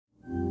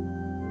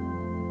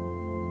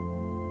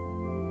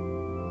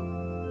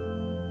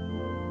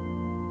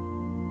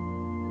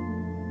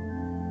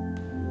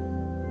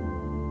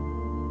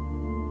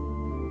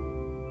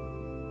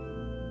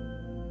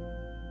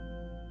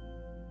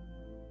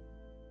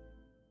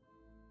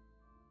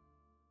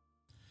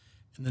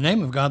In the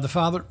name of God the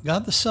Father,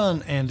 God the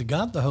Son, and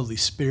God the Holy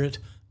Spirit,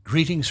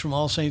 greetings from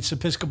All Saints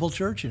Episcopal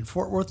Church in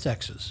Fort Worth,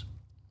 Texas.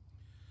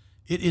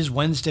 It is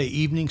Wednesday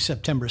evening,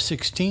 September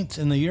 16th,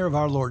 in the year of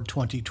our Lord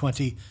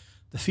 2020,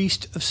 the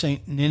Feast of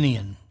St.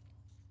 Ninian.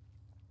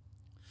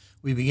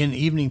 We begin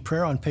evening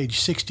prayer on page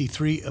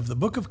 63 of the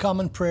Book of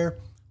Common Prayer,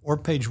 or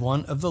page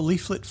 1 of the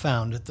leaflet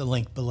found at the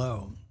link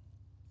below.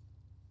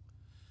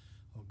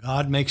 O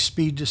God, make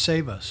speed to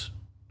save us.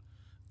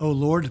 O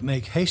Lord,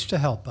 make haste to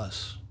help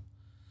us.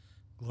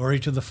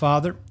 Glory to the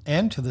Father,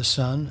 and to the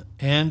Son,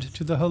 and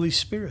to the Holy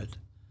Spirit,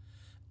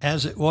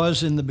 as it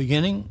was in the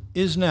beginning,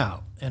 is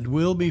now, and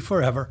will be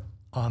forever.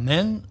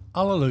 Amen.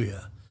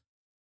 Alleluia.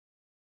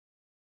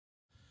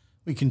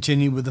 We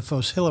continue with the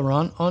Phos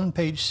Hilaron on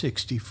page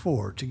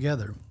 64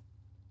 together.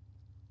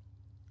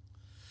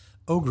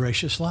 O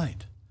gracious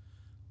light,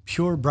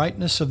 pure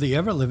brightness of the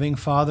ever-living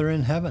Father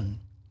in heaven,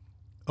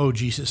 O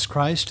Jesus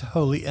Christ,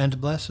 holy and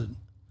blessed,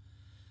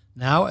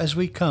 now as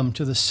we come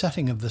to the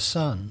setting of the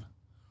sun,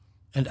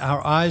 and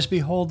our eyes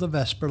behold the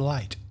vesper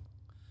light,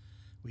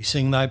 we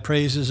sing thy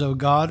praises, O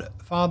God,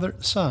 Father,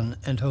 Son,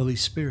 and Holy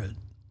Spirit.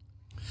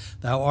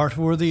 Thou art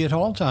worthy at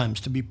all times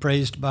to be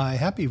praised by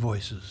happy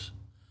voices,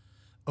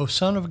 O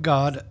Son of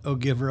God, O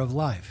Giver of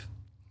life,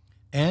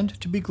 and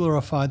to be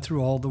glorified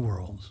through all the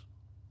worlds.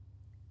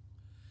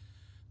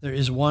 There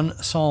is one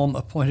psalm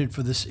appointed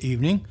for this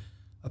evening,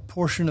 a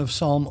portion of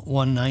Psalm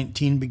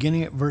 119,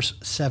 beginning at verse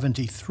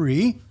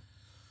 73.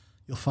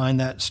 You'll find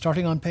that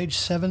starting on page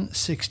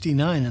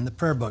 769 in the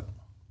prayer book.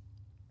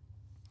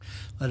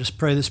 Let us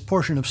pray this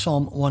portion of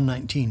Psalm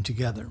 119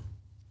 together.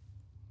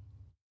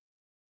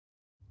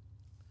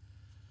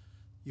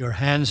 Your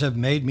hands have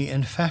made me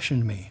and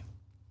fashioned me.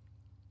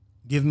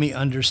 Give me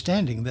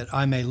understanding that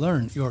I may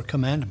learn your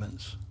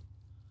commandments.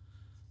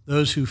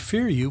 Those who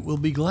fear you will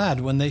be glad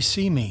when they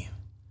see me,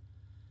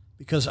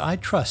 because I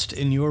trust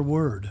in your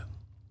word.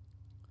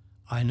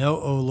 I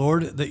know, O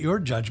Lord, that your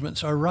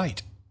judgments are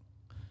right,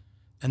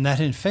 and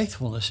that in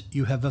faithfulness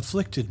you have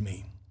afflicted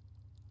me.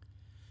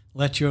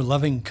 Let your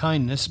loving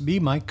kindness be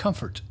my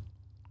comfort,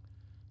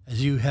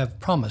 as you have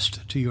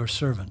promised to your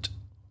servant.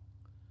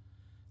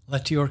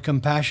 Let your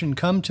compassion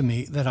come to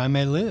me that I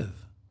may live,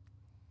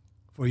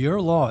 for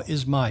your law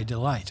is my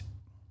delight.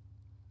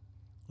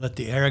 Let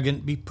the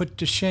arrogant be put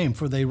to shame,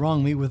 for they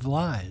wrong me with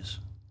lies.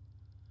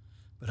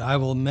 But I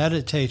will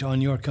meditate on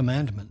your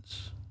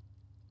commandments.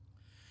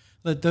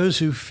 Let those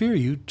who fear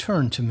you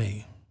turn to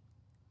me,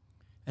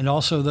 and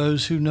also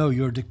those who know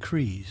your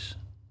decrees.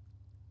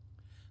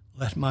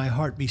 Let my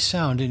heart be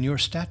sound in your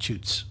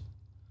statutes,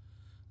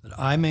 that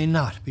I may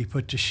not be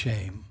put to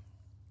shame.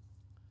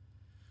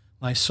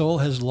 My soul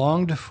has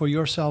longed for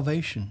your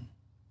salvation.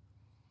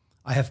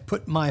 I have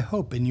put my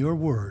hope in your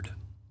word.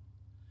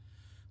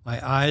 My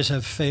eyes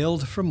have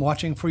failed from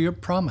watching for your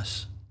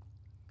promise,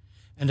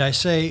 and I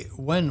say,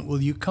 when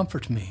will you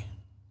comfort me?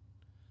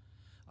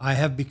 I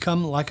have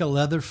become like a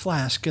leather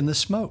flask in the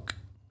smoke,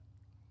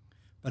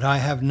 but I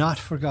have not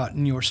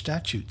forgotten your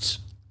statutes.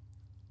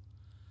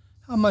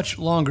 How much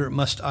longer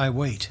must I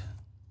wait?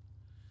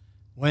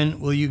 When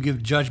will you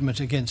give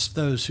judgment against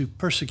those who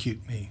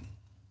persecute me?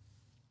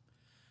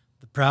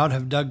 The proud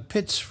have dug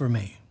pits for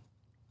me.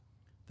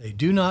 They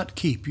do not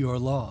keep your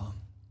law.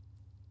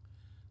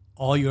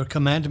 All your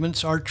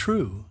commandments are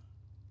true.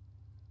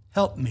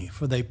 Help me,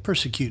 for they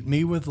persecute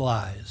me with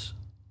lies.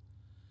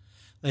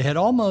 They had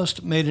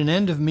almost made an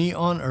end of me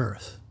on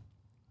earth,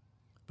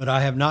 but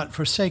I have not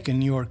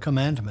forsaken your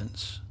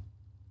commandments.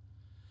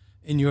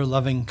 In your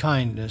loving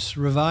kindness,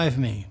 revive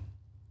me,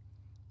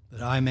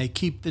 that I may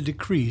keep the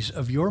decrees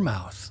of your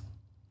mouth.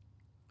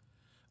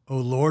 O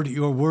Lord,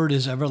 your word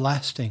is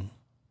everlasting.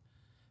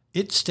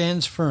 It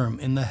stands firm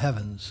in the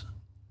heavens.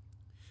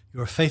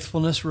 Your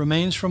faithfulness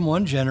remains from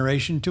one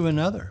generation to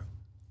another.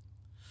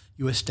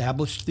 You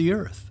established the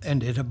earth,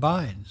 and it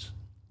abides.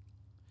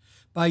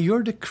 By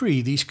your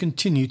decree, these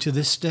continue to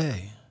this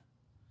day.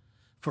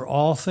 For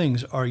all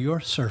things are your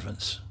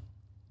servants.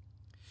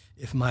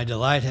 If my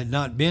delight had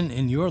not been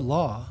in your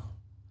law,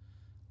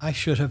 I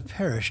should have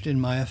perished in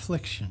my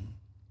affliction.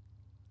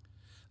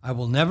 I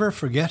will never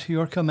forget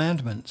your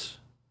commandments,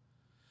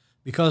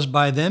 because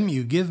by them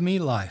you give me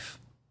life.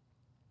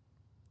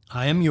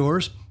 I am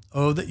yours,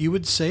 oh, that you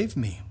would save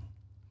me,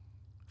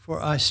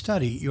 for I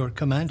study your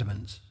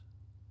commandments.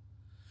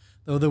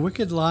 Though the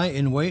wicked lie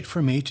in wait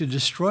for me to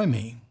destroy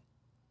me,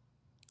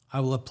 I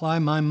will apply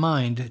my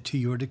mind to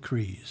your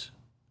decrees.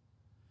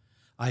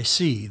 I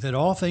see that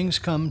all things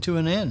come to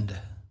an end,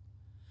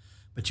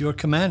 but your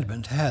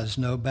commandment has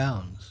no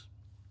bounds.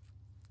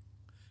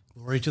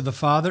 Glory to the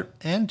Father,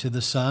 and to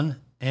the Son,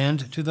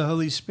 and to the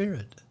Holy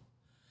Spirit,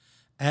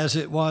 as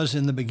it was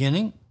in the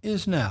beginning,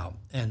 is now,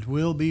 and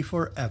will be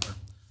forever.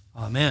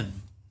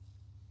 Amen.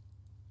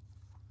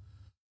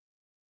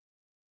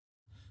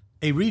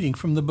 A reading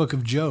from the book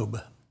of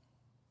Job.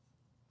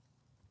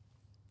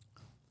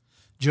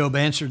 Job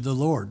answered the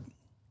Lord,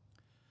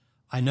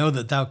 I know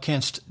that thou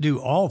canst do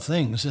all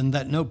things, and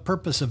that no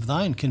purpose of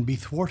thine can be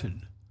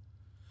thwarted.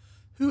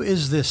 Who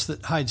is this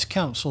that hides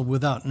counsel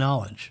without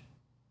knowledge?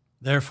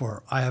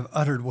 Therefore I have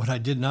uttered what I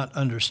did not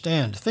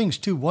understand, things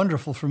too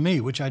wonderful for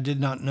me which I did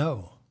not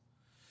know.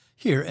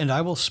 Hear, and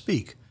I will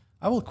speak.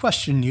 I will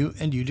question you,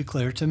 and you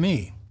declare to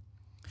me.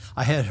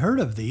 I had heard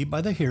of thee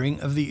by the hearing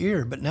of the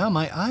ear, but now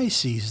my eye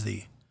sees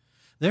thee.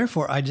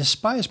 Therefore I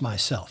despise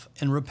myself,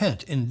 and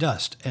repent in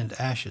dust and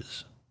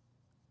ashes.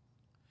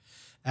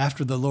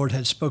 After the Lord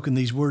had spoken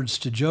these words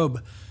to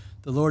Job,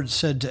 the Lord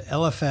said to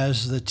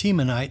Eliphaz the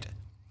Temanite,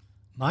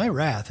 My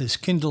wrath is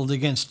kindled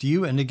against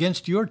you and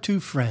against your 2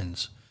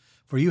 friends,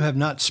 for you have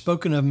not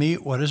spoken of me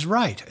what is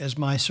right, as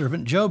my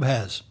servant Job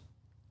has.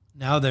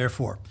 Now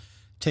therefore,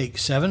 take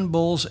 7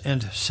 bulls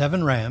and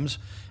 7 rams,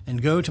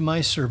 and go to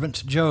my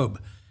servant Job,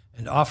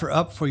 and offer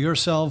up for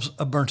yourselves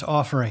a burnt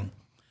offering.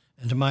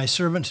 And my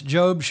servant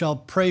Job shall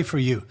pray for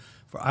you,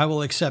 for I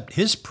will accept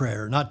his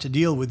prayer, not to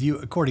deal with you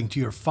according to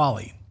your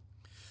folly.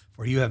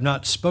 For you have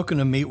not spoken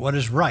of me what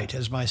is right,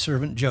 as my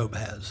servant Job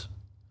has.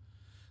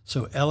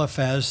 So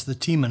Eliphaz the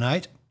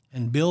Temanite,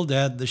 and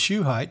Bildad the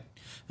Shuhite,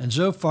 and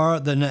Zophar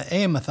the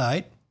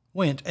Naamathite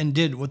went and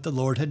did what the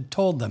Lord had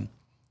told them,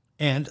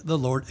 and the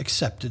Lord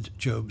accepted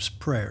Job's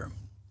prayer.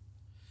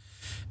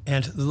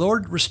 And the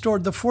Lord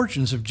restored the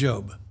fortunes of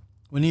Job,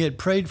 when he had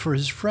prayed for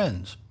his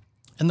friends,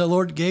 and the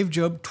Lord gave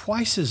Job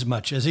twice as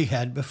much as he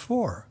had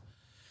before.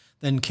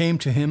 Then came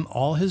to him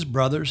all his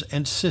brothers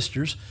and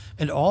sisters,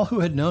 and all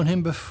who had known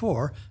him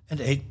before, and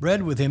ate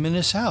bread with him in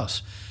his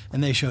house,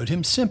 and they showed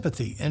him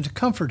sympathy, and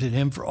comforted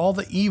him for all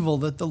the evil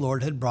that the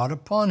Lord had brought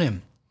upon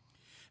him.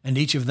 And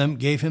each of them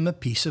gave him a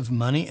piece of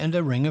money and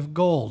a ring of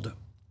gold.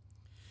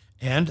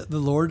 And the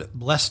Lord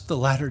blessed the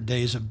latter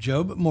days of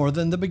Job more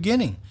than the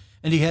beginning,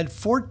 and he had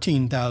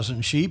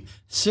 14,000 sheep,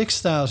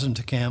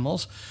 6,000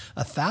 camels,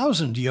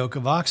 1,000 yoke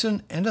of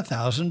oxen, and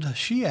 1,000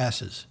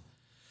 she-asses.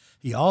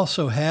 He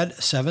also had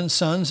 7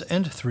 sons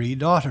and 3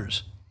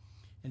 daughters.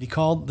 And he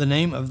called the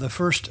name of the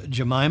first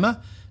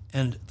Jemimah,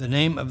 and the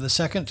name of the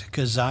second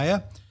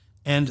Keziah,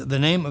 and the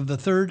name of the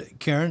third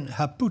Karen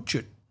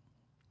Happuchut.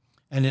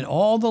 And in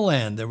all the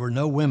land there were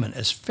no women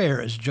as fair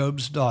as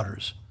Job's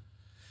daughters.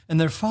 And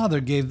their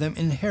father gave them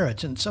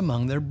inheritance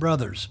among their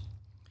brothers.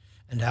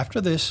 And after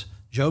this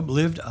Job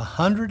lived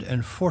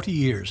 140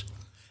 years,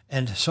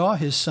 and saw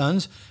his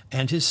sons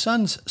and his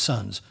sons'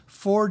 sons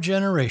 4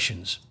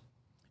 generations.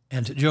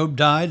 And Job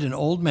died an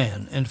old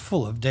man and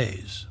full of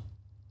days.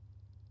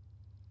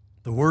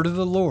 The word of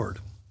the Lord.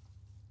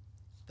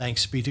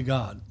 Thanks be to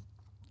God.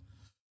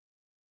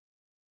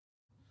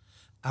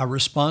 Our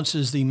response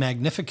is the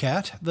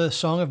Magnificat, the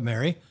Song of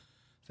Mary,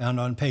 found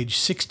on page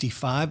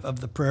 65 of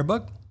the prayer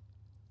book.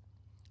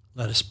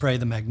 Let us pray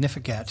the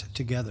Magnificat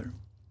together.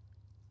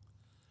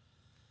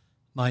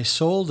 My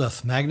soul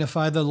doth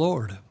magnify the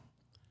Lord,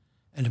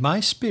 and my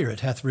spirit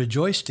hath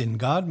rejoiced in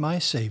God my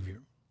Saviour.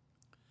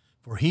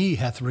 For he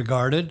hath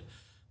regarded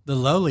the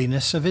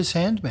lowliness of his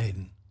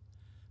handmaiden.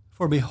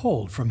 For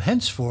behold, from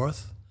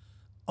henceforth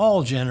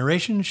all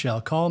generations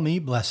shall call me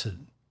blessed.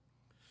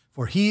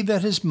 For he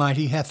that is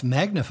mighty hath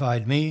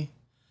magnified me,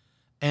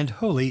 and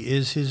holy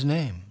is his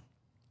name.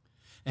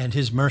 And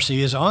his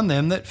mercy is on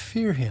them that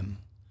fear him,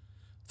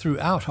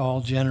 throughout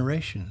all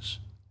generations.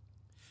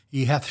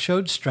 He hath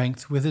showed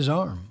strength with his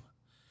arm.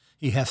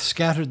 He hath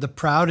scattered the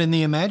proud in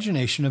the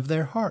imagination of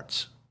their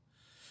hearts.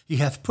 He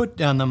hath put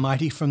down the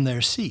mighty from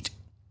their seat,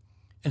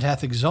 and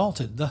hath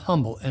exalted the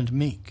humble and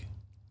meek.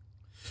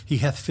 He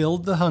hath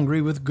filled the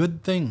hungry with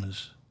good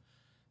things,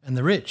 and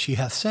the rich he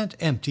hath sent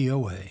empty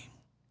away.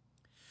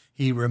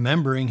 He,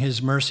 remembering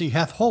his mercy,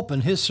 hath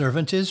holpen his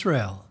servant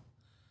Israel,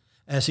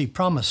 as he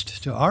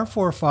promised to our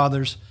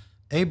forefathers,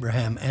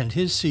 Abraham and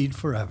his seed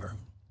forever.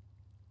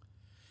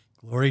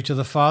 Glory to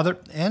the Father,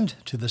 and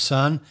to the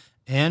Son,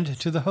 and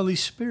to the Holy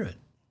Spirit,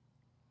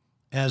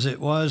 as it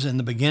was in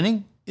the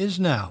beginning, is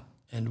now,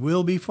 and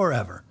will be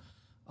forever.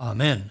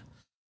 Amen.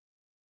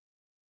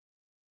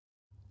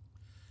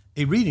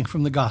 A reading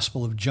from the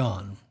Gospel of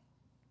John.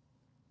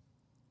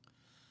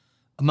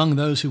 Among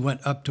those who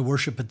went up to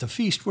worship at the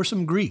feast were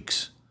some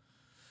Greeks.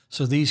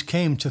 So these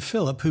came to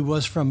Philip, who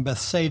was from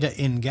Bethsaida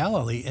in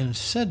Galilee, and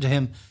said to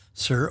him,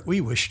 Sir,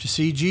 we wish to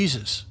see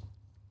Jesus.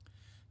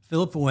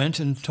 Philip went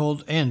and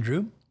told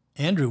Andrew.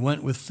 Andrew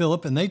went with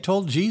Philip, and they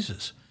told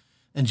Jesus.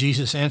 And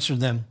Jesus answered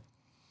them,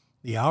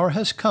 The hour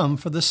has come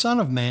for the Son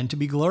of Man to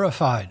be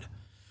glorified.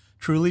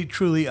 Truly,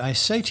 truly, I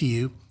say to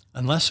you,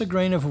 unless a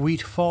grain of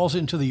wheat falls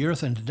into the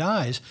earth and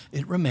dies,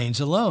 it remains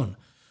alone.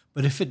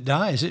 But if it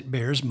dies, it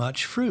bears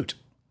much fruit.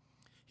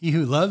 He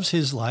who loves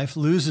his life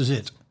loses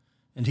it,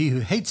 and he who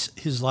hates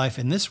his life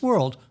in this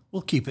world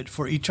will keep it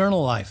for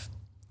eternal life.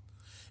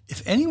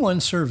 If anyone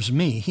serves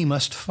me, he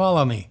must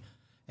follow me,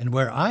 and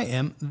where I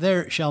am,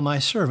 there shall my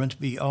servant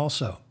be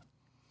also.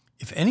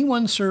 If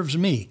anyone serves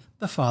me,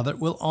 the Father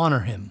will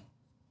honor him.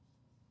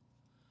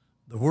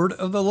 The word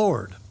of the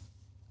Lord.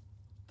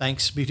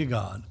 Thanks be to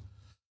God.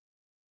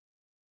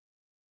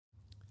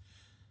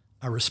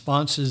 Our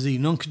response is the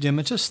Nunc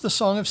Dimittis, the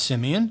Song of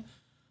Simeon,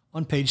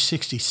 on page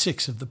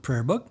 66 of the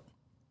prayer book.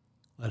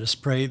 Let us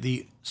pray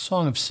the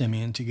Song of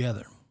Simeon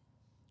together.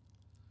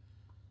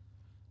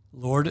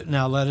 Lord,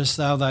 now lettest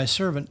thou thy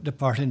servant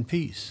depart in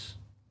peace,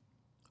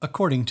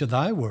 according to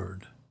thy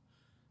word.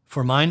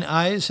 For mine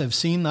eyes have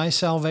seen thy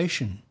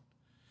salvation,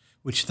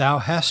 which thou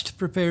hast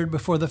prepared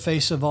before the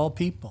face of all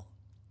people,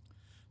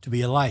 to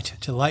be a light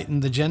to lighten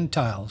the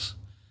Gentiles,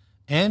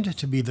 and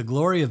to be the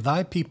glory of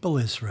thy people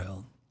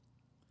Israel.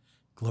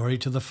 Glory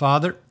to the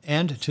Father,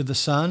 and to the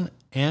Son,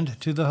 and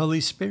to the Holy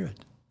Spirit,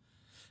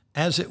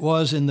 as it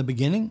was in the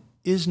beginning,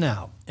 is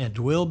now, and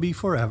will be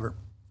forever.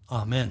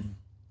 Amen.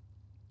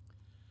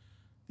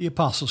 The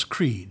Apostles'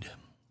 Creed.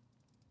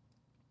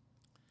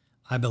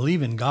 I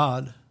believe in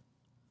God,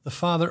 the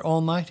Father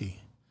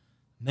Almighty,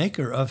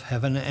 maker of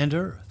heaven and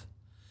earth,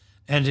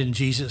 and in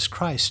Jesus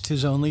Christ,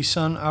 his only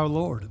Son, our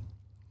Lord,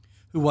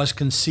 who was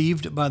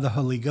conceived by the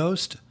Holy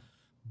Ghost,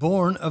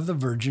 born of the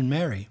Virgin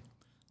Mary,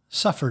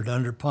 suffered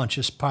under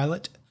Pontius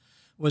Pilate,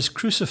 was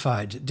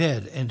crucified,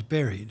 dead, and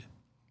buried.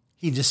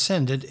 He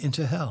descended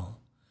into hell.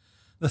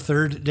 The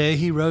third day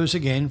he rose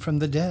again from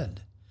the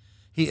dead.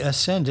 He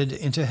ascended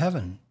into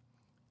heaven,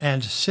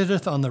 and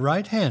sitteth on the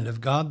right hand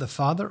of God the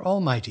Father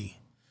Almighty.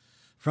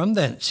 From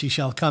thence he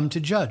shall come to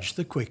judge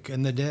the quick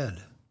and the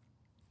dead.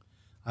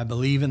 I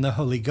believe in the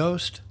Holy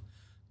Ghost,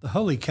 the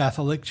Holy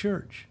Catholic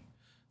Church,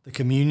 the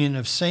communion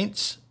of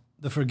saints,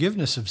 the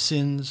forgiveness of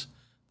sins,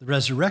 the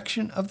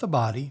resurrection of the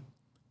body,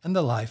 and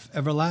the life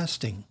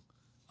everlasting.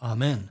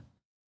 Amen.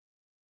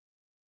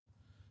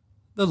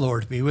 The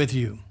Lord be with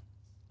you.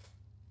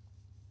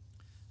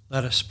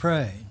 Let us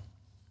pray.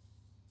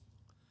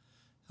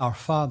 Our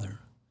Father,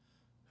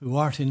 who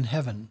art in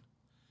heaven,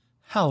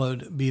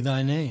 hallowed be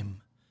thy name.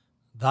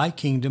 Thy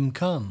kingdom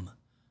come,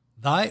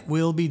 thy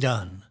will be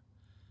done,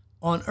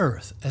 on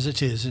earth as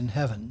it is in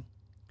heaven.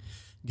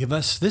 Give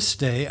us this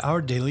day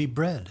our daily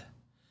bread,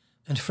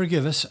 and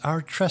forgive us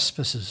our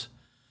trespasses,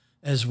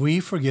 as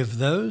we forgive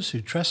those who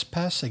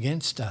trespass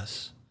against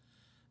us.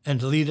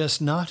 And lead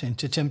us not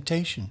into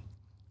temptation,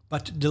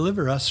 but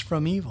deliver us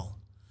from evil.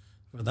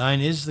 For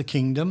thine is the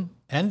kingdom,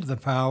 and the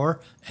power,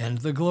 and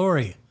the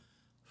glory,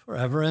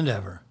 forever and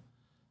ever.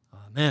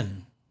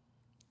 Amen.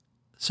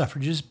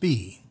 Suffrages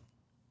B.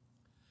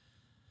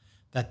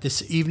 That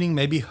this evening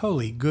may be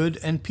holy, good,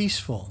 and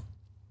peaceful,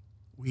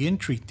 we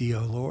entreat thee,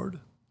 O Lord,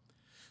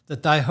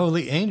 that thy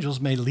holy angels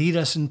may lead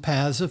us in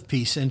paths of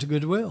peace and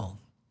goodwill.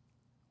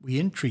 We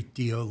entreat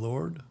thee, O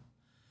Lord,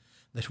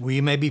 that we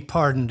may be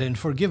pardoned and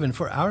forgiven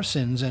for our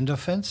sins and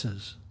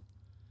offenses.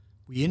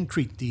 We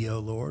entreat thee, O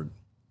Lord,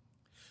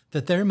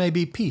 that there may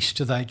be peace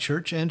to thy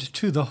church and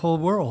to the whole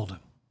world.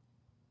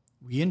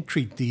 We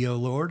entreat thee, O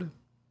Lord,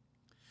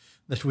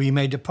 that we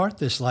may depart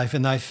this life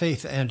in thy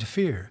faith and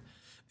fear,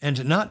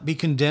 and not be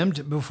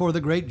condemned before the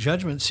great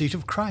judgment seat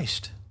of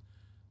Christ.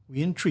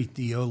 We entreat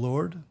thee, O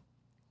Lord,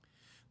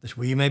 that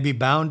we may be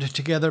bound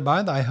together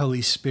by thy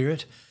Holy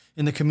Spirit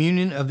in the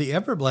communion of the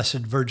ever-blessed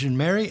Virgin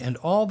Mary and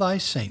all thy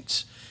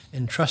saints,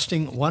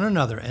 entrusting one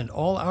another and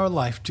all our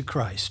life to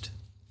Christ.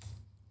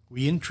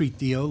 We entreat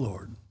thee, O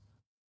Lord.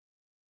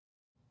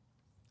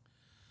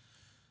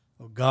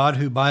 O God,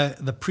 who by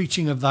the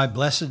preaching of thy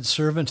blessed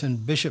servant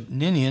and Bishop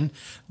Ninian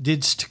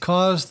didst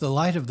cause the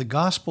light of the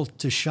gospel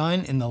to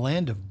shine in the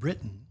land of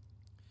Britain,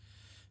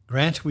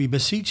 grant, we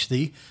beseech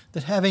thee,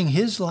 that having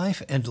his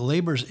life and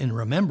labors in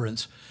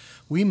remembrance,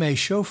 we may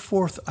show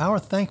forth our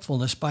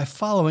thankfulness by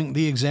following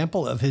the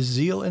example of his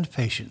zeal and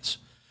patience.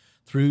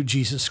 Through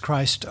Jesus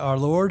Christ our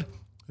Lord,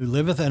 who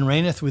liveth and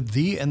reigneth with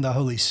thee and the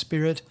Holy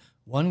Spirit,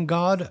 one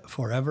God,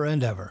 forever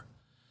and ever.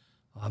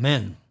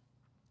 Amen.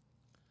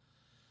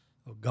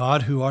 O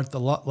God, who art the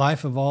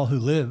life of all who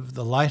live,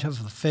 the light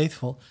of the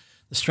faithful,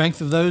 the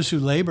strength of those who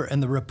labor,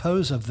 and the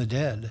repose of the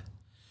dead,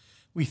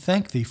 we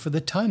thank thee for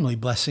the timely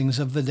blessings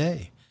of the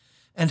day,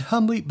 and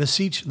humbly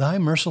beseech thy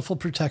merciful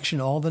protection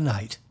all the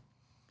night.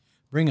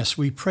 Bring us,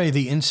 we pray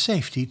thee, in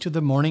safety to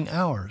the morning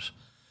hours,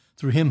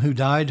 through him who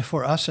died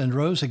for us and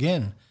rose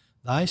again,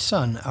 thy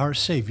Son, our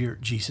Savior,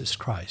 Jesus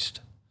Christ.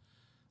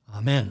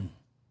 Amen.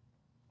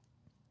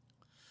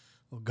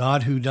 O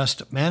God, who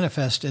dost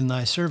manifest in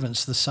thy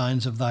servants the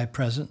signs of thy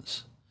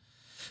presence,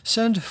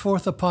 send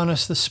forth upon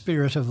us the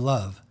Spirit of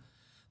love,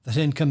 that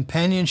in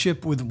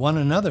companionship with one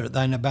another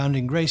thine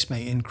abounding grace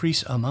may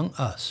increase among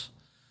us,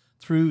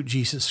 through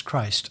Jesus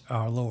Christ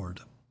our Lord.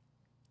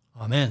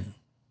 Amen.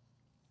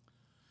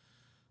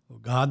 O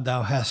God,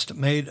 thou hast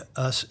made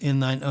us in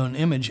thine own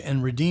image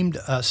and redeemed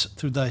us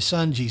through thy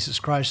Son, Jesus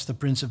Christ, the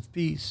Prince of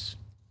Peace.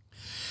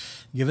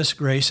 Give us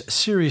grace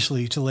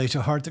seriously to lay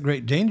to heart the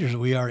great dangers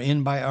we are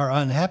in by our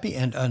unhappy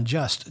and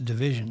unjust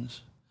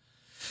divisions.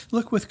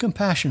 Look with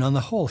compassion on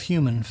the whole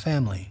human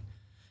family.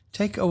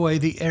 Take away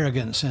the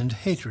arrogance and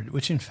hatred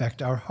which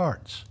infect our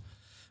hearts.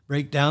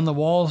 Break down the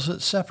walls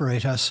that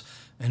separate us,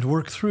 and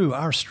work through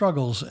our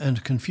struggles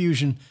and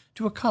confusion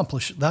to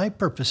accomplish thy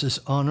purposes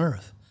on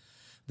earth,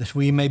 that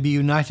we may be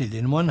united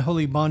in one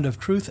holy bond of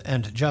truth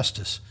and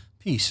justice,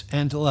 peace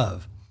and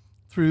love,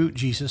 through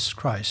Jesus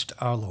Christ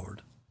our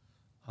Lord.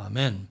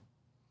 Amen.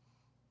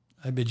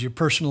 I bid your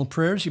personal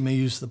prayers. You may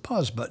use the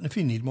pause button if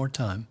you need more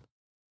time.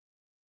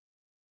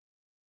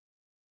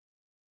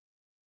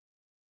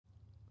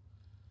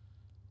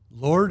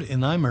 Lord, in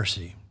thy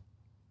mercy,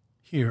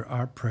 hear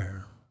our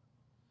prayer.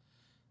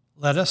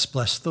 Let us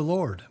bless the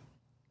Lord.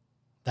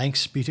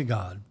 Thanks be to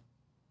God.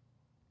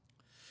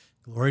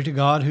 Glory to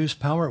God, whose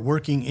power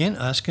working in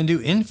us can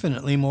do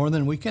infinitely more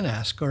than we can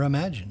ask or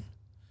imagine.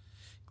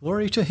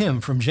 Glory to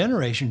him from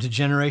generation to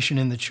generation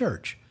in the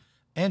church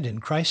and in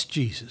Christ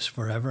Jesus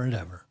forever and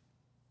ever.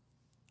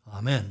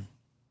 Amen.